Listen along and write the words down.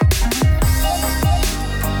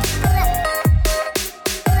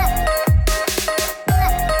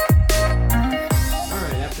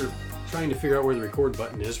figure out where the record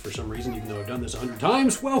button is for some reason, even though I've done this 100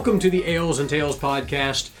 times. Welcome to the Ales and Tales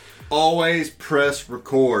podcast. Always press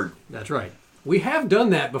record. That's right. We have done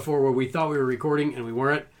that before where we thought we were recording and we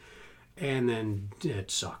weren't, and then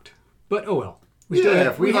it sucked. But oh well. We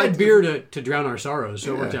had beer to drown our sorrows,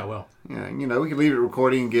 so it worked out well. Yeah, you know, we could leave it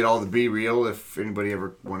recording and get all the B-reel if anybody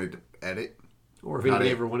ever wanted to edit. Or if anybody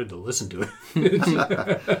ever wanted to listen to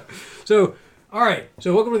it. So, all right.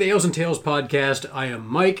 So welcome to the Ales and Tales podcast. I am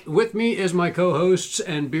Mike. With me is my co-hosts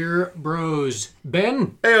and beer bros,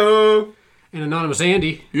 Ben. Heyo. And Anonymous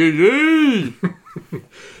Andy. Yay!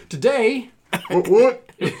 Today... What? What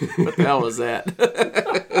the hell is that?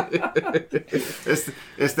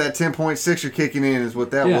 It's that 10.6 you're kicking in is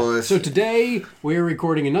what that was. So today we're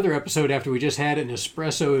recording another episode after we just had an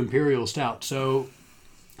espresso imperial stout. So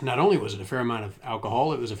not only was it a fair amount of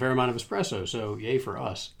alcohol, it was a fair amount of espresso. So yay for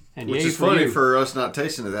us. And which yay is for funny you. for us not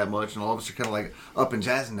tasting it that much, and all of us are kind of like up and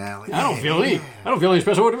jazzing now. Like, I don't feel any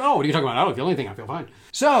espresso. What are you talking about? I don't feel anything. I feel fine.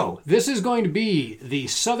 So this is going to be the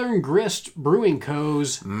Southern Grist Brewing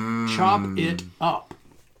Co.'s Chop It Up.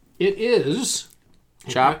 It is...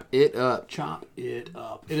 Chop it up. Chop it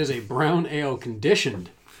up. It is a brown ale conditioned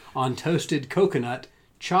on toasted coconut,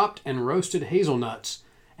 chopped and roasted hazelnuts,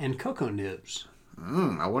 and cocoa nibs.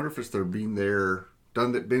 I wonder if it's their been there,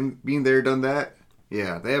 done that.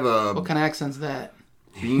 Yeah, they have a... What kind of accent's that?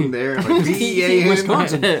 Been there, like B-E-A-N.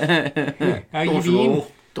 Wisconsin. How you been?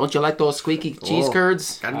 Don't you like those squeaky cheese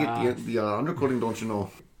curds? Gotta get the undercoating, don't you know?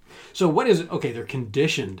 So what is it? Okay, they're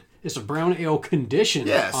conditioned. It's a brown ale conditioned.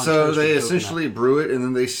 Yeah, on so toasted they coconut. essentially brew it and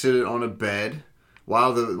then they sit it on a bed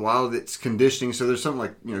while it's conditioning. So there's something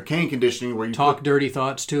like, you know, can conditioning where you talk dirty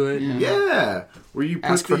thoughts to it. Yeah, where you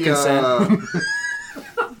put Ask for consent.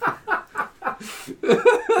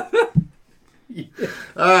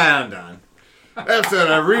 All right, I'm done. Episode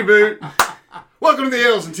of Reboot. Welcome to the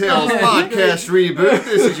Ales and Tales podcast reboot.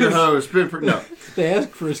 This is your host, Ben. No, They ask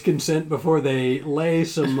for his consent before they lay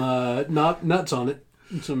some nuts on it,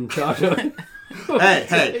 some chocolate.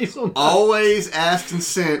 hey, always ask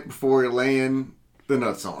consent before you're laying the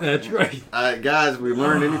nuts on it. That's right. Guys, we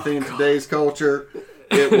learned anything in today's culture,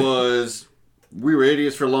 it was we were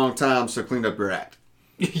idiots for a long time, so clean up your act.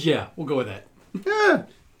 Yeah, we'll go with that. Yeah.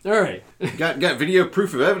 All right. Got video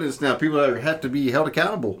proof of evidence now. People have to be held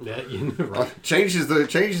accountable. Yeah, right. Changes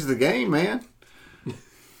the game, man.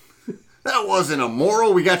 That wasn't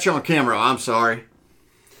immoral. We got you on camera. I'm sorry.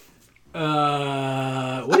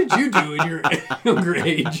 What did you do in your younger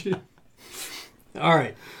age? All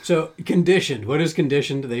right. So conditioned. What is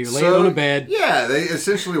conditioned? They lay it on a bed. Yeah, they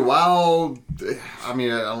essentially I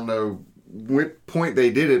don't know what point they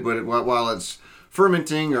did it, but while it's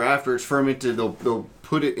fermenting or after it's fermented, they'll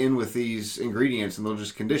put it in with these ingredients and they'll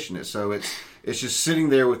just condition it. So it's just sitting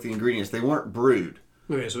there with the ingredients. They weren't brewed.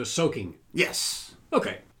 Okay, so it's soaking. Yes.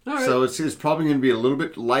 Okay. All right. So it's probably going to be a little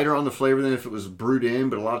bit lighter on the flavor than if it was brewed in,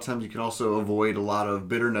 but a lot of times you can also avoid a lot of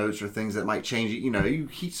bitter notes or things that might change it. You know, you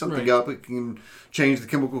heat something up, it can change the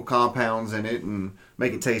chemical compounds in it and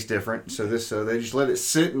make it taste different. So they just let it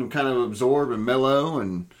sit and kind of absorb and mellow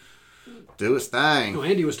and do its thing. So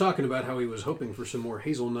Andy was talking about how he was hoping for some more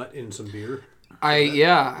hazelnut in some beer. Maybe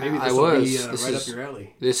this will be This right is, up your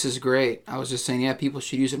alley. This is great. I was just saying, people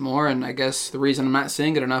should use it more, and I guess the reason I'm not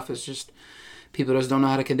saying it enough is just people just don't know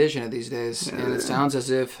how to condition it these days. Yeah. And it sounds as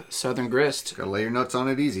if Southern Grist... Gotta lay your nuts on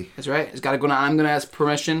it easy. That's right. It's gotta go down. I'm gonna ask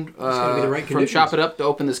permission from Chop It Up to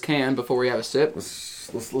open this can before we have a sip. Let's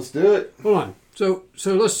do it. Hold on. So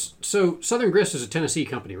Southern Grist is a Tennessee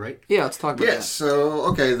company, right? Yeah, let's talk about that. Yes. So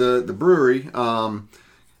okay, the brewery.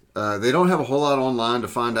 They don't have a whole lot online to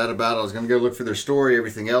find out about. I was going to go look for their story.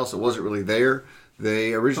 Everything else, it wasn't really there.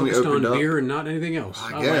 They originally Focused opened on up beer and not anything else.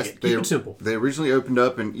 I guess like it. Keep it simple. They originally opened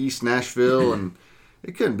up in East Nashville, and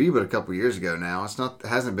it couldn't be but a couple years ago now. It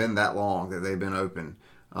hasn't been that long that they've been open,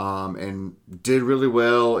 and did really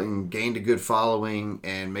well and gained a good following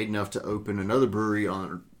and made enough to open another brewery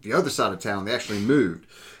on the other side of town. They actually moved.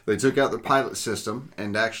 They took out their pilot system,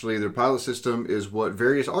 and actually their pilot system is what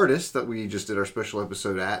various artists that we just did our special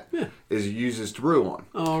episode at uses to brew on.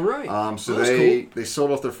 All right. So cool. They sold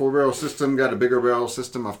off their 4-barrel system, got a bigger barrel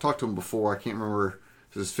system. I've talked to them before. I can't remember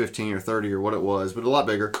if it was 15 or 30 or what it was, but a lot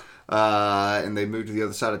bigger. And they moved to the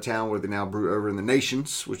other side of town where they now brew over in the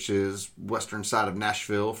Nations, which is western side of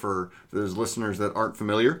Nashville for those listeners that aren't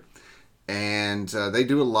familiar. And they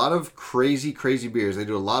do a lot of crazy beers. They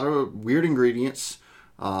do a lot of weird ingredients.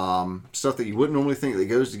 Stuff that you wouldn't normally think that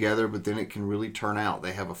goes together, but then it can really turn out.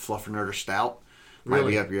 They have a Fluffernutter Stout. Might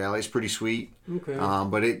be up your alley. It's pretty sweet. Okay.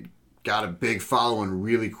 But it got a big following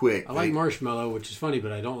really quick. I like marshmallow, which is funny,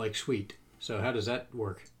 but I don't like sweet. So how does that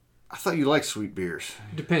work? I thought you liked sweet beers.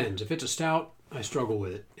 Depends. If it's a stout, I struggle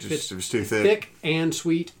with it. If Just if it's too thick. thick and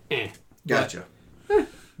sweet, Gotcha.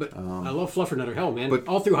 But I love fluffernutter. Hell, man. But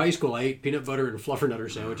all through high school, I ate peanut butter and fluffernutter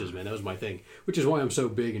sandwiches, man. That was my thing. Which is why I'm so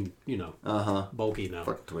big and, bulky now.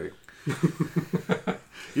 Fuck twig.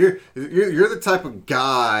 You're the type of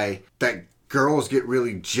guy that girls get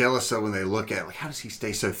really jealous of when they look at. Like, how does he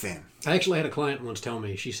stay so thin? I actually had a client once tell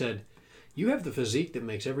me, she said, "You have the physique that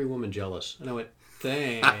makes every woman jealous." And I went,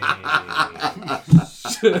 "Thanks." I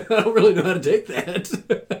don't really know how to take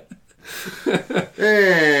that.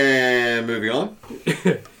 And moving on.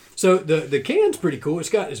 So the can's pretty cool.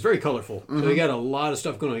 It's very colorful. So you got a lot of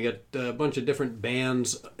stuff going on. You got a bunch of different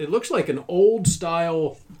bands. It looks like an old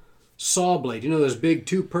style saw blade. You know those big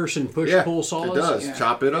 2-person push-pull saws? It does. Yeah.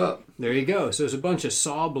 Chop it up. There you go. So there's a bunch of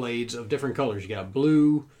saw blades of different colors. You got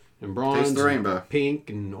blue and bronze, Taste the rainbow. And pink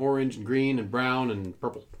and orange and green and brown and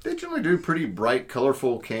purple. They generally do pretty bright,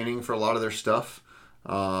 colorful canning for a lot of their stuff.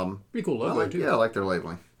 Pretty cool logo, too. Yeah, I like their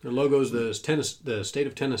labeling. The logo's the state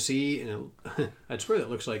of Tennessee, and I'd swear that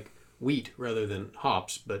looks like wheat rather than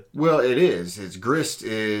hops. But well, it is. It's grist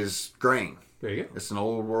is grain. There you go. It's an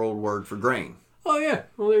old world word for grain. Oh yeah.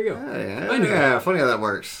 Well, there you go. I knew that. Funny how that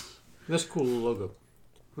works. That's a cool little logo.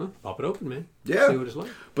 Huh? Pop it open, man. Yeah. See what it's like.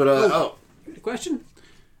 But You got a question?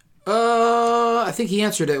 I think he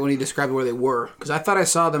answered it when he described where they were, because I thought I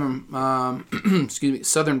saw them. Excuse me,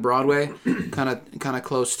 Southern Broadway, kind of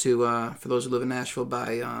close to for those who live in Nashville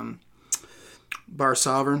by Bar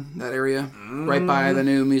Sovereign, that area, right by the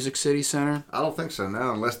new Music City Center. I don't think so.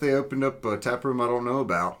 No, unless they opened up a tap room I don't know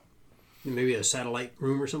about. Maybe a satellite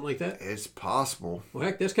room or something like that. It's possible. Well,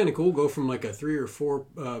 heck, that's kind of cool. Go from like a 3 or 4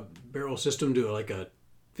 barrel system to like a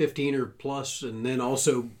 15 or plus, and then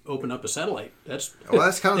also open up a satellite. That's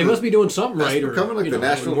kind of they must be doing something right. It's becoming like the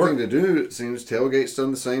Nashville thing to do. It seems Tailgate's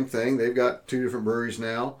done the same thing. They've got 2 different breweries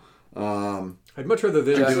now. I'd much rather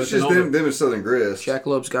than do it's just them and Southern Grist.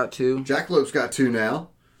 Jackalop's got 2. Jackalop's got 2 now.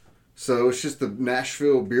 So it's just the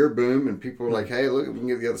Nashville beer boom, and people are like, "Hey, look, we can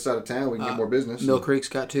get the other side of town. We can get more business." Mill Creek's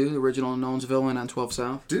got 2. The original in Owensville and on 12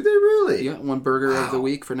 South. Do they really? Yeah, 1 burger of the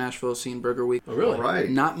week for Nashville Scene Burger Week. Oh, really? All right.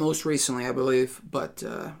 Not most recently, I believe, but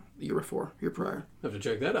the year prior. Have to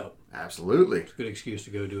check that out. Absolutely. It's a good excuse to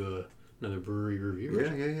go do another brewery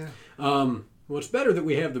review. Yeah. Well, it's better that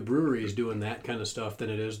we have the breweries doing that kind of stuff than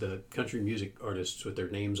it is the country music artists with their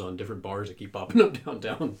names on different bars that keep popping up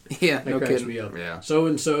downtown. Yeah, that no cracks kidding. me up. Yeah.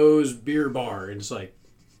 So-and-so's beer bar. And it's like,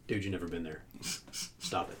 dude, you've never been there.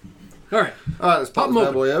 Stop it. All right. Let's pop this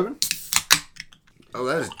bad boy open. Oh,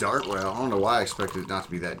 that is dark. Well, I don't know why I expected it not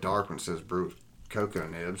to be that dark when it says brew cocoa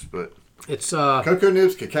nibs, but... It's cocoa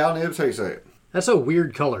nibs, cacao nibs, how you say it? That's a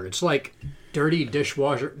weird color. It's like dirty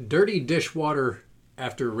dishwater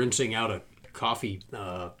after rinsing out a coffee.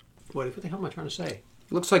 What the hell am I trying to say?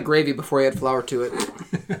 Looks like gravy before you add flour to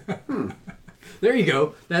it. There you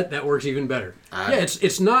go. That works even better. Yeah,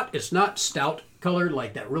 it's not stout color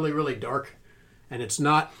like that really, really dark, and it's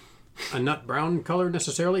not a nut brown color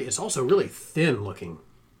necessarily. It's also really thin looking.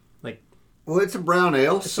 Like, well, it's a brown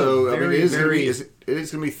ale, so very, it is going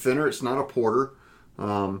to be thinner. It's not a porter.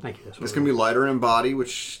 Thank you. It's going to be lighter in body,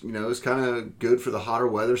 which is kind of good for the hotter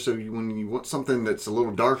weather. So when you want something that's a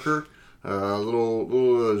little darker, a little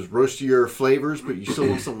roastier flavors, but you still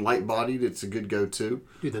want something light bodied, it's a good go-to.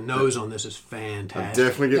 Dude, the nose on this is fantastic. I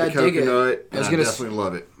definitely get the coconut, and I definitely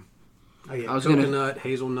love it. I get coconut,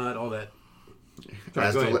 hazelnut, all that.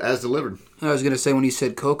 As delivered. I was going to say, when you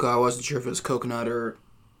said cocoa, I wasn't sure if it was coconut or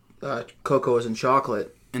cocoa as in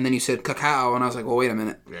chocolate. And then you said cacao, and I was like, well, wait a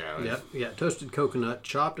minute. Yeah. Toasted coconut,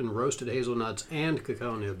 chopped and roasted hazelnuts, and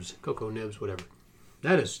cocoa nibs, whatever.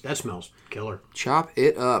 That smells killer. Chop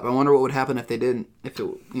it up. I wonder what would happen if they didn't. If it,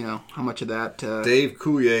 how much of that. Dave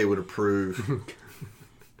Coulier would approve.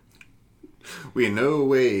 We in no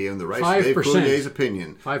way in the rights of Dave Coulier's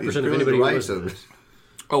opinion. 5% of anybody who listens.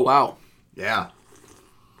 Oh, wow. Yeah.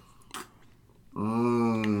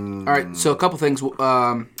 All right, so a couple things.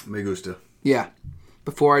 Me gusta. Yeah.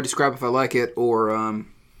 Before I describe if I like it or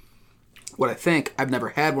what I think, I've never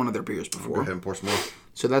had one of their beers before. Go ahead and pour some more.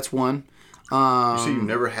 So that's one. You see, you've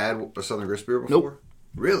never had a Southern Grist beer before? Nope.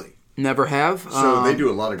 Really? Never have. So they do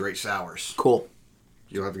a lot of great sours. Cool.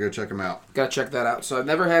 You'll have to go check them out. Got to check that out. So I've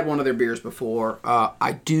never had one of their beers before.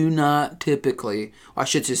 I do not typically, I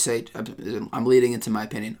should just say, I'm leading into my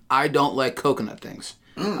opinion. I don't like coconut things.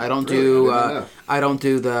 I don't do. I don't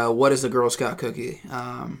do the what is the Girl Scout cookie?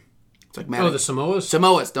 It's like the Samoas.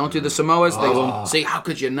 Samoas. Don't do the Samoas. They will say, how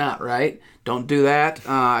could you not? Right? Don't do that.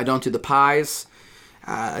 I don't do the pies.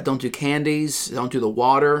 I don't do candies. I don't do the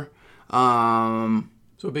water. So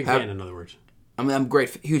a big fan, in other words. I'm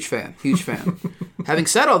great. Huge fan. Having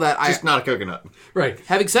said all that, Just not a coconut. Right.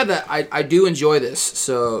 Having said that, I do enjoy this.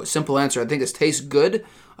 So, simple answer. I think this tastes good.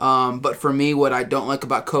 But for me, what I don't like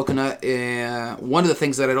about coconut, one of the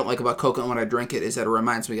things that I don't like about coconut when I drink it is that it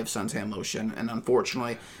reminds me of suntan lotion. And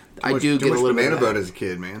unfortunately, I do get a little bit of banana that. boat as a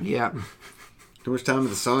kid, man. Yeah. Too much time in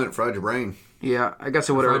the sun, it fried your brain. Yeah, I guess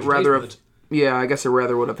I would have Fried your rather taste have. Yeah, I guess I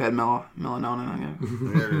rather would have had melanoma.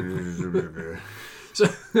 So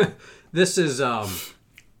this is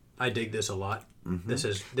I dig this a lot.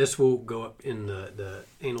 This will go up in the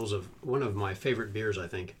annals of one of my favorite beers, I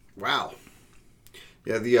think. Wow.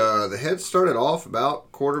 Yeah, the head started off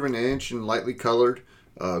about 1/4 of an inch and lightly colored,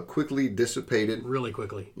 quickly dissipated. Really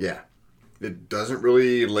quickly. Yeah. It doesn't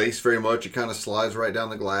really lace very much. It kind of slides right down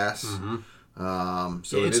the glass.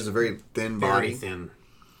 So it is a very thin body. Very thin.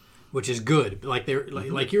 Which is good. Like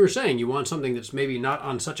like you were saying, you want something that's maybe not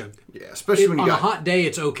on such a... Yeah, especially when you on got... a hot day,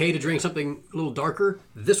 it's okay to drink something a little darker.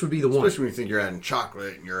 This would be the one. Especially when you think you're adding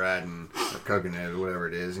chocolate and you're adding coconut or whatever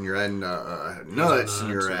it is, and you're adding nuts and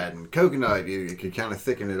you're adding coconut. You can kind of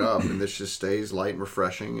thicken it up, and this just stays light and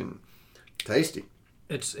refreshing and tasty.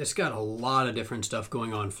 It's got a lot of different stuff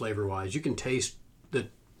going on flavor-wise. You can taste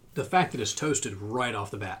the fact that it's toasted right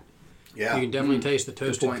off the bat. Yeah. You can definitely taste the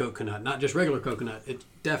toasted point. coconut, not just regular coconut. It's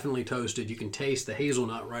definitely toasted. You can taste the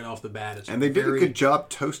hazelnut right off the bat. And they did a good job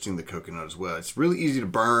toasting the coconut as well. It's really easy to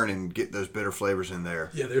burn and get those bitter flavors in there.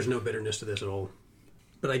 Yeah, there's no bitterness to this at all.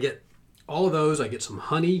 But I get all of those. I get some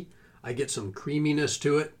honey. I get some creaminess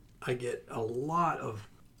to it. I get a lot of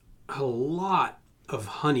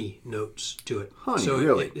honey notes to it. Honey, so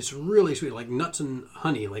really? It's really sweet, like nuts and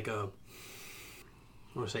honey, like I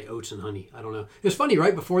want to say oats and honey. I don't know. It's funny.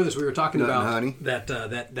 Right before this, we were talking Nut and about honey?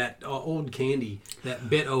 that old candy, that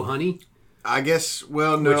bit o' honey, I guess,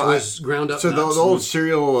 well, no. which was ground up. So the nuts old and-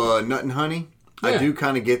 cereal Nut and Honey, I Yeah. do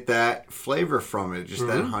kind of get that flavor from it. Just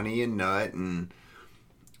that honey and nut. And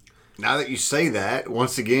now that you say that,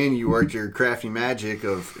 once again, you worked your crafty magic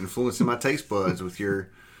of influencing my taste buds with your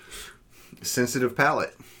sensitive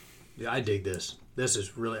palate. Yeah, I dig this. This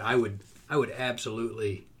is really. I would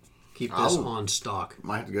absolutely keep this Oh. on stock.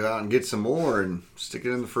 Might have to go out and get some more and stick it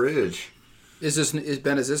in the fridge. Is this new?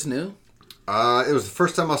 It was the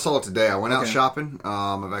first time I saw it today. I went out shopping.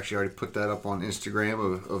 I've actually already put that up on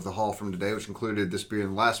Instagram of the haul from today, which included this beer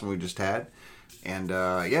and the last one we just had. And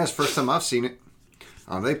yeah, it's the first time I've seen it.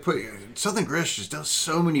 They put Southern Grist just does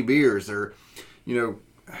so many beers. They're,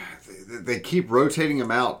 they keep rotating them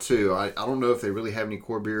out too. I don't know if they really have any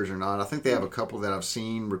core beers or not. I think they have a couple that I've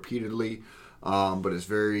seen repeatedly, but it's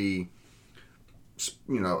very,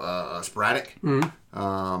 sporadic. And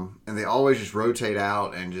they always just rotate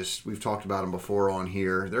out, and just we've talked about them before on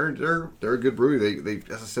here. They're a good brewery. They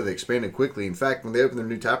as I said, they expanded quickly. In fact, when they opened their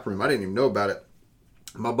new tap room, I didn't even know about it.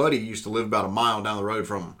 My buddy used to live about a mile down the road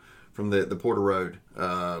from the Porter Road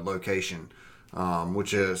location,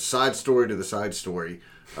 which a side story to the side story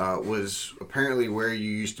was apparently where you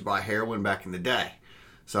used to buy heroin back in the day.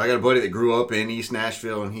 So I got a buddy that grew up in East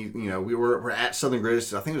Nashville, and we were at Southern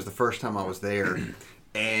Grist. I think it was the first time I was there,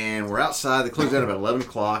 and we're outside. They closed down about 11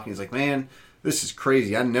 o'clock, and he's like, "Man, this is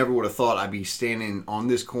crazy. I never would have thought I'd be standing on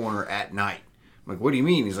this corner at night." I'm like, "What do you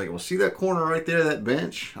mean?" He's like, "Well, see that corner right there, that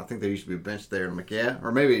bench? I think there used to be a bench there." And I'm like, "Yeah."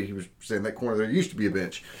 Or maybe he was saying that corner there used to be a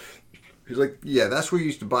bench. He's like, "Yeah, that's where you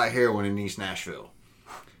used to buy heroin in East Nashville."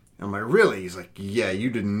 And I'm like, "Really?" He's like, "Yeah, you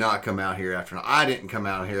did not come out here after night. I didn't come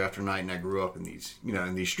out here after night, and I grew up in these,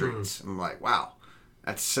 in these streets." I'm like, "Wow,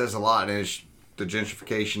 that says a lot." And it's the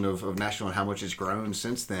gentrification of Nashville and how much it's grown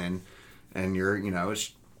since then. And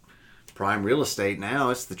it's prime real estate now.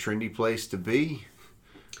 It's the trendy place to be.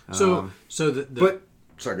 Sorry,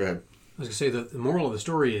 go ahead. I was gonna say the moral of the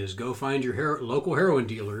story is go find your local heroin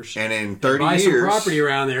dealers And in 30 buy years, some property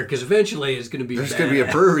around there, because eventually it's going to be there's going to be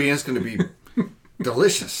a brewery and it's going to be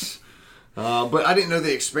delicious. But I didn't know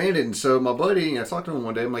they expanded, and so my buddy, I talked to him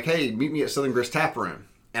one day. I'm like, "Hey, meet me at Southern Grist Tap Room."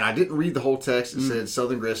 And I didn't read the whole text. It said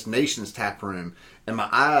Southern Grist Nations Tap Room. And my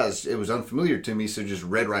eyes, it was unfamiliar to me, so just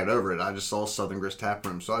read right over it. I just saw Southern Grist Tap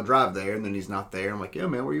Room. So I drive there, and then he's not there. I'm like, "Yo,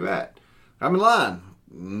 man, where you at?" "I'm in line."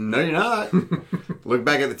 "No, you're not." Look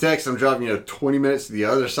back at the text. I'm driving 20 minutes to the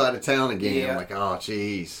other side of town again. Yeah. I'm like, "Oh,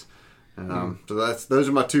 jeez." So those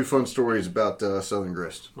are my two fun stories about Southern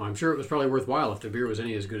Grist. Well, I'm sure it was probably worthwhile if the beer was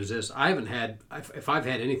any as good as this. I haven't had, if I've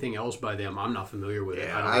had anything else by them, I'm not familiar with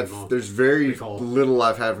it. I don't know. There's very recall. little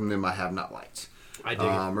I've had from them I have not liked. I dig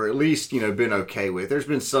it. Or at least, been okay with. There's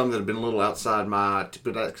been some that have been a little outside my,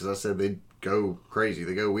 because I said they go crazy,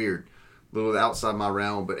 they go weird, a little outside my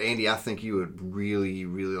realm. But Andy, I think you would really,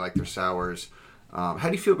 really like their sours. How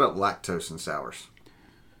do you feel about lactose in sours?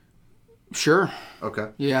 Sure. Okay.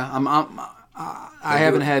 Yeah, I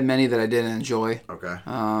haven't had many that I didn't enjoy. Okay.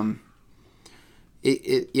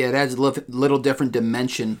 It adds a little different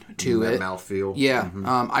dimension to that it. mouthfeel. Yeah.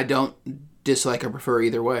 I don't dislike or prefer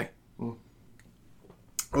either way.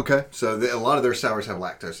 Okay, so a lot of their sours have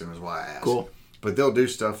lactose in them, is why I asked. Cool. But they'll do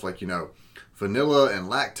stuff like, vanilla and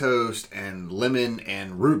lactose and lemon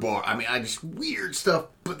and rhubarb. I mean, just weird stuff,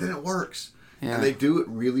 but then it works. Yeah. And they do it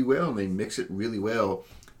really well, and they mix it really well.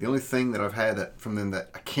 The only thing that I've had from them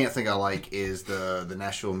that I can't think I like is the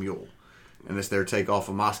Nashville Mule. And it's their takeoff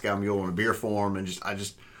of Moscow Mule in a beer form. And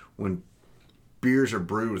when beers are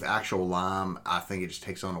brewed with actual lime, I think it just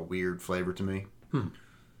takes on a weird flavor to me.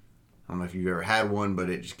 I don't know if you've ever had one, but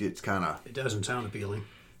it just gets kind of... It doesn't sound appealing.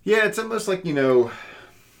 Yeah, it's almost like, when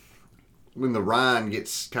the rind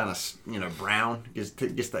gets kind of, brown, gets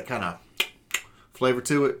that kind of flavor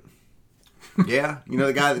to it. Yeah,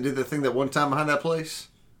 the guy that did the thing that one time behind that place?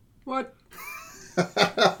 What?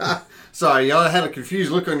 Sorry, y'all had a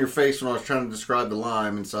confused look on your face when I was trying to describe the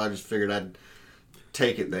lime, and so I just figured I'd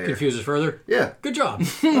take it there. Confuse us further? Yeah. Good job.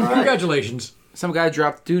 Congratulations. Some guy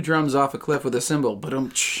dropped 2 drums off a cliff with a cymbal, but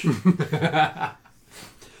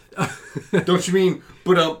Don't you mean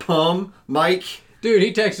pum, Mike? Dude,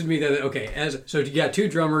 he texted me that. So you got 2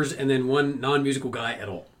 drummers and then 1 non-musical guy at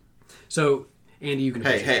all. So, Andy, you can...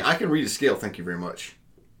 Hey, I can read a scale, thank you very much.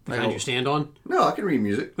 The kind you stand on? No, I can read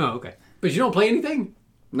music. Oh, okay. But you don't play anything?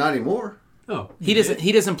 Not anymore. Oh. he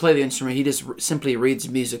doesn't play the instrument. He just simply reads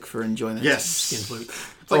music for enjoyment. Yes. Skin flute.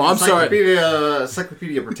 It's like I'm sorry.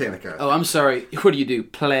 Encyclopedia Britannica. Oh, I'm sorry. What do?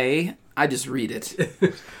 Play? I just read it.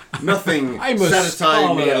 Nothing I'm a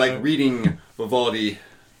satisfying me scholar. like reading Vivaldi.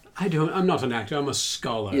 I'm not an actor. I'm a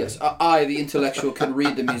scholar. Yes, I, the intellectual, can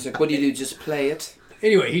read the music. What do? Just play it?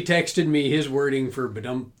 Anyway, he texted me his wording for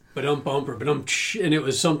badum bump or badum ch, and it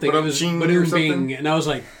was something. It was Ba-dum-ching or badum something? bing, and I was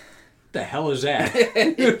like, "The hell is that?"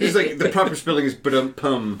 He's like, the proper spelling is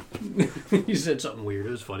pum. He said something weird.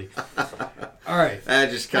 It was funny. All right. I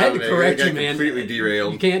just I had kind to of correct got you, man. completely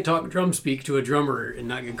derailed. You can't talk drum speak to a drummer and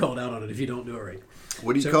not get called out on it if you don't do it right.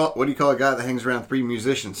 What do you call a guy that hangs around 3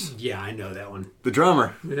 musicians? Yeah, I know that one. The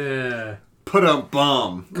drummer. Yeah.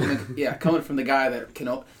 Bum. Coming from the guy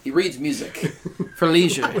that he reads music for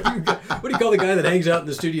leisure. What do you call the guy that hangs out in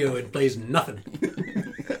the studio and plays nothing?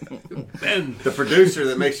 Ben. The producer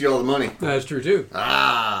that makes you all the money. That's true too.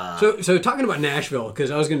 Ah. So talking about Nashville, because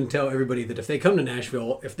I was going to tell everybody that if they come to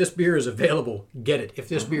Nashville, if this beer is available, get it. If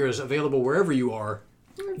this beer is available wherever you are,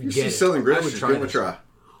 If you get see it. Southern I Grist, would just try give them a this. try.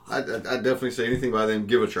 I'd definitely say anything by them,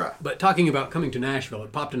 give it a try. But talking about coming to Nashville,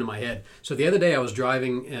 it popped into my head. So the other day I was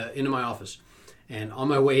driving into my office, and on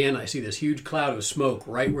my way in, I see this huge cloud of smoke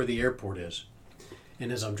right where the airport is.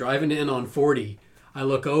 And as I'm driving in on 40, I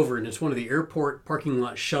look over, and it's one of the airport parking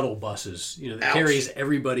lot shuttle buses, that Ouch. carries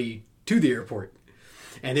everybody to the airport.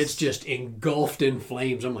 And it's just engulfed in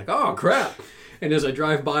flames. I'm like, oh, crap. And as I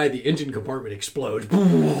drive by, the engine compartment explodes.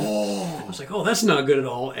 I was like, oh, that's not good at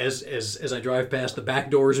all. As I drive past, the back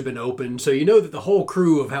doors have been opened. So you know that the whole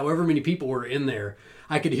crew of however many people were in there,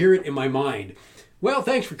 I could hear it in my mind. Well,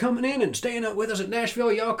 thanks for coming in and staying up with us at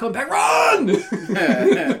Nashville. Y'all come back. Run!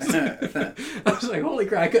 I was like, holy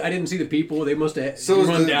crap. I didn't see the people. They must have So run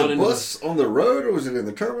was down the into bus on the road, or was it in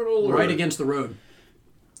the terminal? right against the road.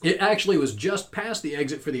 It actually was just past the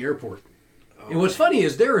exit for the airport. And what's funny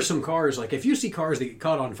is there are some cars, like if you see cars that get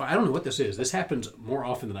caught on fire, I don't know what this is. This happens more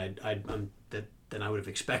often than I would have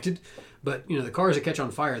expected. But, the cars that catch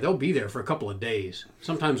on fire, they'll be there for a couple of days,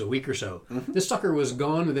 sometimes a week or so. Mm-hmm. This sucker was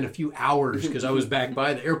gone within a few hours because I was back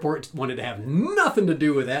by. The airport wanted to have nothing to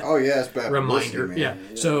do with that. Oh, yeah, it's bad Reminder. publicity, man.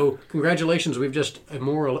 Yeah. So, congratulations. We've just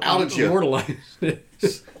Outed you. immortalized it.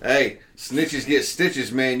 Hey, snitches get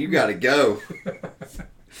stitches, man. You got to go.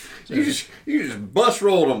 You just bus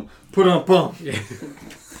rolled them. Put on pump. Yeah.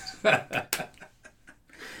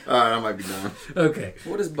 All right, I might be done. Okay.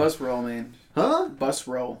 What does bus roll mean? Huh? Bus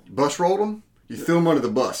roll. Bus rolled them? You threw them under the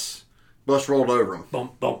bus. Bus rolled over them.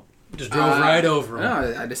 Bump, bump. Just drove right over him.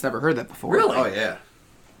 No, I just never heard that before. Really? Oh, yeah.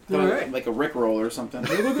 All right. Like a Rick roll or something.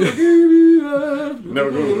 Never gonna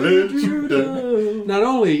let you down. Not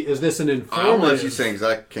only is this an I'll let you informative, sing, because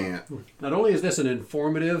I can't. not only is this an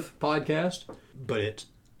informative podcast, but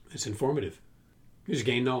it's informative. You just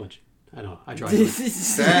gain knowledge. I know. I tried.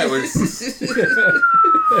 That was...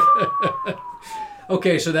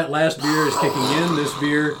 Okay, so that last beer is kicking in. This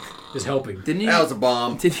beer is helping. Didn't you? That was a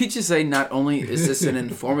bomb. Did you just say not only is this an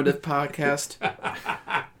informative podcast,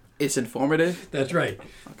 it's informative? That's right.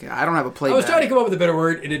 Okay, I don't have a I playback. was trying to come up with a better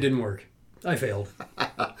word, and it didn't work. I failed.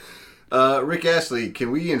 Rick Astley,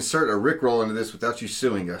 can we insert a Rickroll into this without you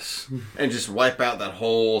suing us? And just wipe out that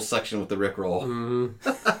whole section with the Rickroll?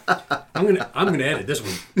 Well, I'm gonna edit this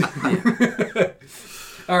one.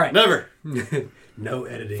 All right. Never. No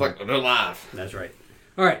editing. Fuck, no live. That's right.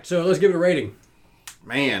 All right, so let's give it a rating.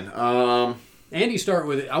 Man, Andy, start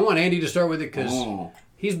with it. I want Andy to start with it because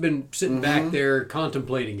he's been sitting back there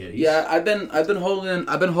contemplating it. Yeah, I've been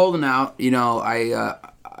holding out. You know,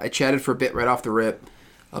 I chatted for a bit right off the rip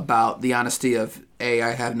about the honesty of A,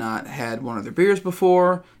 I have not had one of their beers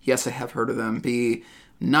before. Yes, I have heard of them. B,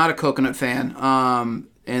 not a coconut fan. And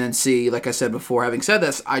then C, like I said before, having said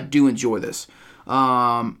this, I do enjoy this.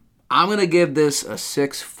 I'm gonna give this a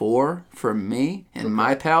 6.4 for me in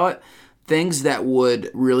my palate. Things that would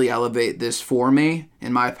really elevate this for me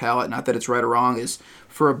in my palate, not that it's right or wrong, is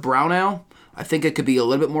for a brown ale, I think it could be a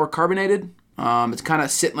little bit more carbonated. It's kind of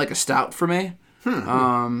sitting like a stout for me.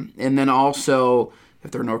 And then also,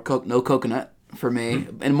 if there are no coconut for me,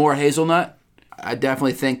 and more hazelnut, I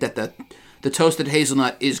definitely think that the toasted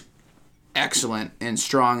hazelnut is excellent and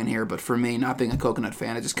strong in here, but for me, not being a coconut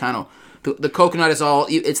fan, it just kind of... The coconut is all...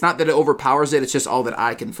 It's not that it overpowers it, it's just all that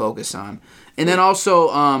I can focus on. And then also,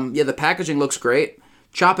 the packaging looks great.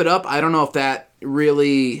 Chop it up, I don't know if that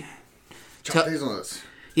really... chopped hazelnuts.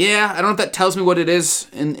 Yeah, I don't know if that tells me what it is,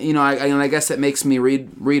 and I guess that makes me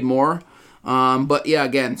read more. But yeah,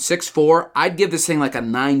 again, 6.4. I'd give this thing like a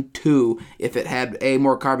 9.2 if it had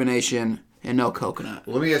more carbonation and no coconut.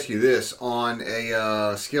 Well, let me ask you this: on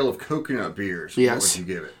a scale of coconut beers, what would you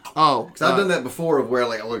give it? Oh, because I've done that before, of where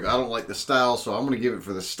like, look, I don't like the style, so I'm going to give it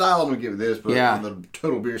for the style. I'm going to give it this, but on the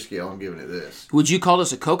total beer scale, I'm giving it this. Would you call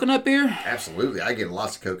this a coconut beer? Absolutely, I get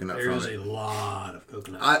lots of coconut from it. There's a lot of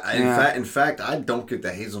coconut. In fact, I don't get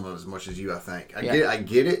the hazelnut as much as you. I think I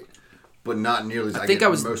get it, but not nearly as I think.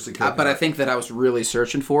 Mostly coconut. But I think that I was really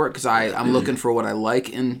searching for it because I'm looking for what I like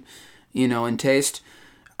in taste.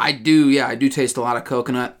 I do taste a lot of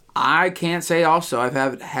coconut. I can't say also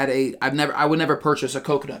I would never purchase a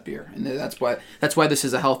coconut beer, and that's why this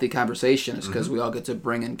is a healthy conversation, is because we all get to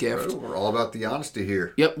bring in gift. We're all about the honesty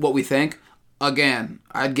here. Yep, what we think. Again,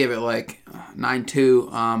 I'd give it like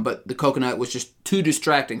 9.2, but the coconut was just too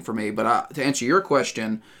distracting for me. But to answer your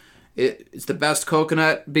question, it's the best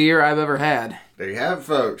coconut beer I've ever had. There you have it,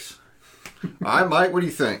 folks. All right, Mike, what do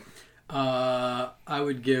you think? I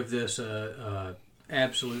would give this a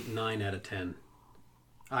absolute 9 out of 10.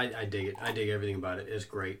 I dig it. I dig everything about it. It's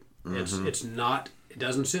great. It's not. It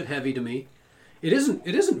doesn't sit heavy to me. It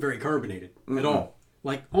isn't very carbonated at all.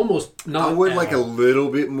 Like almost not. I would like a little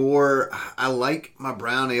bit more. I like my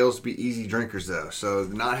brown ales to be easy drinkers though, so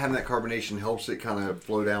not having that carbonation helps it kind of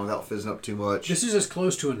flow down without fizzing up too much. This is as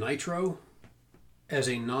close to a nitro as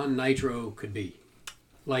a non-nitro could be.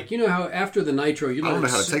 Like, you know how after the nitro, I don't know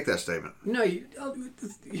how to take that statement. No,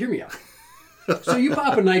 hear me out. So you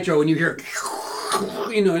pop a nitro and you hear,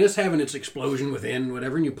 and it's having its explosion within,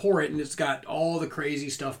 whatever, and you pour it and it's got all the crazy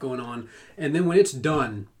stuff going on. And then when it's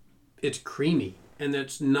done, it's creamy and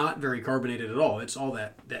it's not very carbonated at all. It's all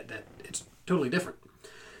that it's totally different.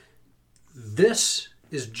 This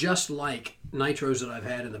is just like nitros that I've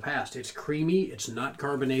had in the past. It's creamy, it's not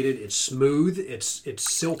carbonated, it's smooth, it's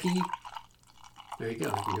silky. There you go.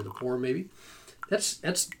 You can hear the pour maybe. It's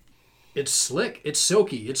slick, it's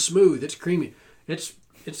silky, it's smooth, it's creamy. It's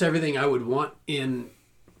everything I would want in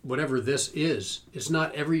whatever this is. It's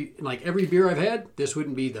not every beer I've had. This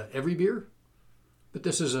wouldn't be the every beer, but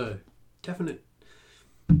this is a definite.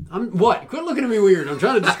 Quit looking at me weird. I'm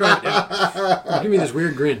trying to describe it now. Give me this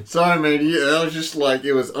weird grin. Sorry, man. That was just like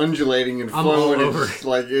it was undulating and flowing. All over.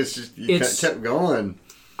 It's kept going.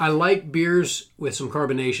 I like beers with some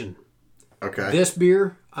carbonation. Okay. This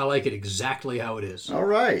beer, I like it exactly how it is. All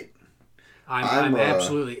right. I'm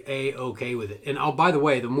absolutely A-okay with it. And by the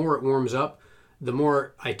way, the more it warms up, the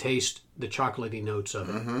more I taste the chocolatey notes of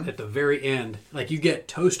it. At the very end, like you get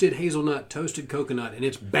toasted hazelnut, toasted coconut, and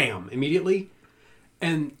it's bam, immediately.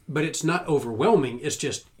 But it's not overwhelming. It's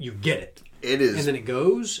just, you get it. It is. And then it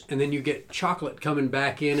goes, and then you get chocolate coming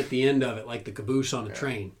back in at the end of it, like the caboose on a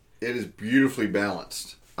train. It is beautifully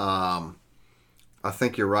balanced. I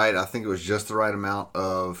think you're right. I think it was just the right amount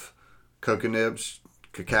of cacao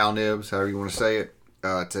nibs, however you want to say it,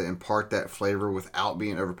 to impart that flavor without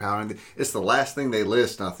being overpowering. It's the last thing they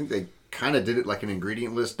list, and I think they kind of did it like an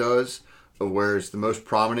ingredient list does, whereas the most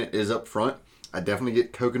prominent is up front. I definitely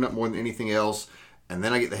get coconut more than anything else, and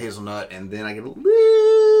then I get the hazelnut, and then I get a little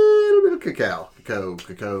bit of cacao. Cuckoo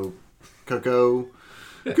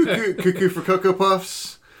for Cocoa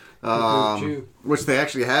Puffs. Which they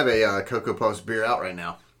actually have a Cocoa Puffs beer out right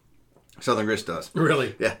now. Southern Grist does.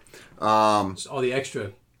 Really? Yeah. It's all the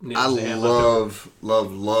extra. I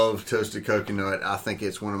love toasted coconut. I think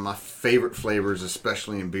it's one of my favorite flavors,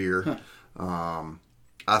 especially in beer.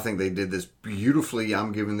 I think they did this beautifully.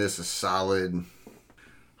 I'm giving this a solid,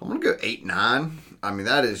 I'm going to go 8-9. I mean,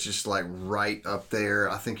 that is just like right up there.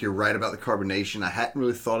 I think you're right about the carbonation. I hadn't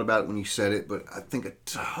really thought about it when you said it, but I think a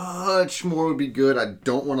touch more would be good. I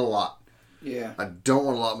don't want a lot. Yeah. I don't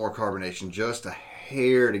want a lot more carbonation. Just a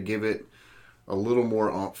hair to give it a little more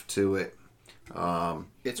oomph to it.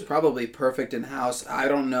 It's probably perfect in house. I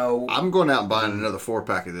don't know. I'm going out and buying another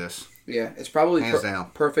 4-pack of this. Yeah, it's probably Hands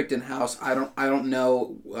down. perfect in house. I don't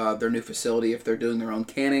know their new facility if they're doing their own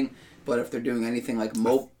canning, but if they're doing anything like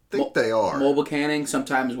I think they are. mobile canning,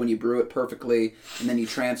 sometimes when you brew it perfectly and then you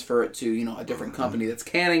transfer it to a different company that's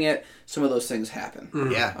canning it, some of those things happen.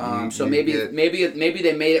 Yeah. So maybe they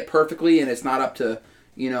made it perfectly and it's not up to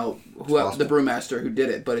whoever the brewmaster who did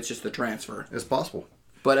it, but it's just the transfer. It's possible.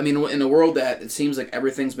 But I mean, in a world that it seems like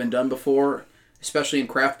everything's been done before, especially in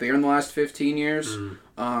craft beer in the last 15 years,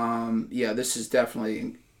 this is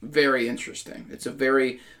definitely very interesting. It's a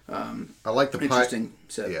very I like the interesting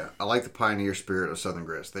set. Yeah, I like the pioneer spirit of Southern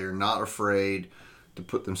Grist. They are not afraid to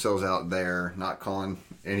put themselves out there, not calling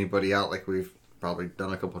anybody out like we've probably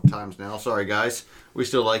done a couple of times now. Sorry, guys. We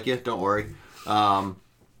still like you. Don't worry.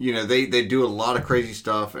 They do a lot of crazy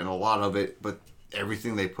stuff and a lot of it, but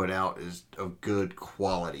everything they put out is of good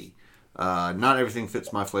quality. Not everything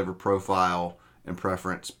fits my flavor profile and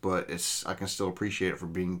preference, but I can still appreciate it for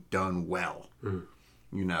being done well.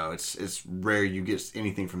 It's rare you get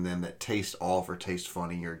anything from them that tastes off or tastes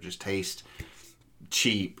funny or just tastes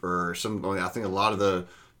cheap or some. I think a lot of the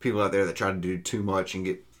people out there that try to do too much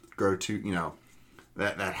and grow too,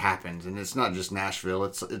 that happens, and it's not just Nashville.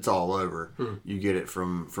 It's all over. You get it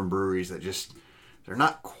from breweries that just they're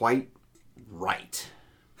not quite right.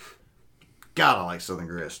 God, I like Southern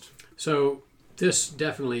Grist. So this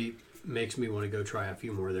definitely makes me want to go try a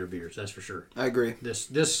few more of their beers. That's for sure. I agree.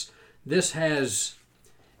 This has,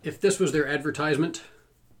 if this was their advertisement,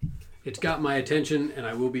 it's got my attention, and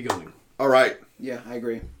I will be going. All right. Yeah, I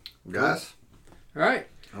agree. Guys. All right.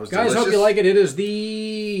 That was Guys, delicious. hope you like it. It is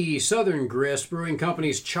the Southern Grist Brewing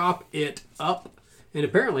Company's Chop It Up. And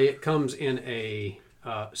apparently it comes in a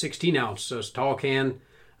 16 ounce, so it's a tall can.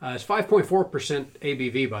 It's 5.4%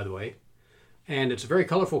 ABV, by the way. And it's a very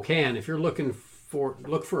colorful can. If you're look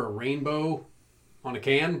for a rainbow on a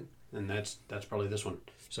can, then that's probably this one.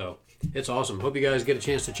 So it's awesome. Hope you guys get a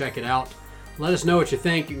chance to check it out. Let us know what you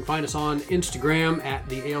think. You can find us on Instagram at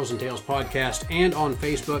the Ales and Tales Podcast and on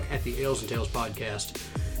Facebook at the Ales and Tales Podcast.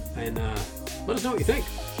 And let us know what you think.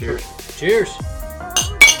 Cheers. Cheers.